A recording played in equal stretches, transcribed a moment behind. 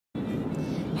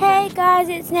guys,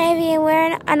 it's Navy,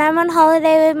 and I'm on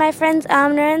holiday with my friends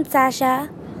Amna and Sasha,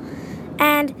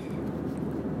 and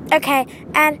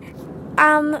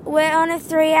we're on a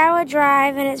 3-hour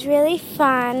drive, and it's really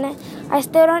fun. I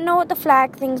still don't know what the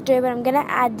flag things do, but I'm gonna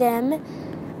add them.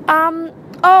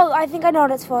 I think I know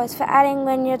what it's for. It's for adding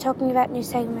when you're talking about new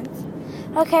segments.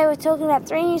 Okay, we're talking about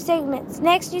 3 new segments.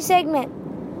 Next new segment.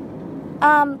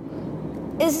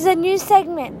 This is a new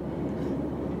segment.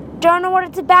 Don't know what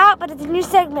it's about, but it's a new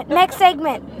segment. Next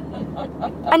segment.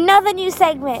 Another new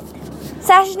segment.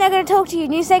 Sasha's now going to talk to you.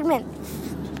 New segment.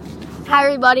 Hi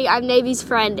everybody, I'm Navy's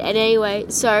friend. And anyway,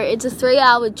 so it's a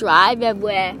 3-hour drive and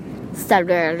we're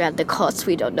somewhere around the coast.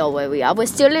 We don't know where we are. We're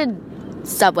still in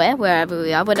somewhere, wherever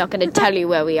we are. We're not going to tell you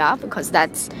where we are because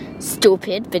that's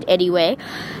stupid. But anyway,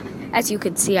 as you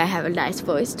can see, I have a nice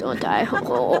voice, don't I?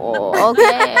 Oh,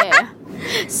 okay.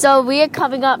 So we are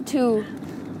coming up to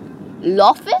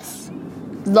Loftus?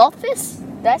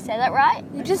 Did I say that right?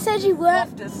 You just said you were...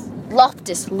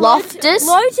 Loftus. Lotus.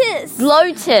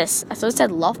 I thought it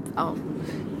said I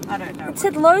don't know. It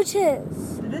said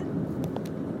Lotus. Did it?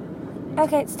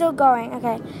 Okay, it's still going.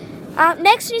 Okay.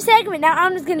 Next new segment. Now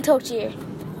I'm just going to talk to you.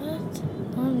 What?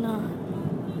 I'm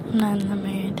not in the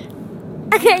mood.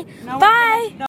 Okay, No, bye. no.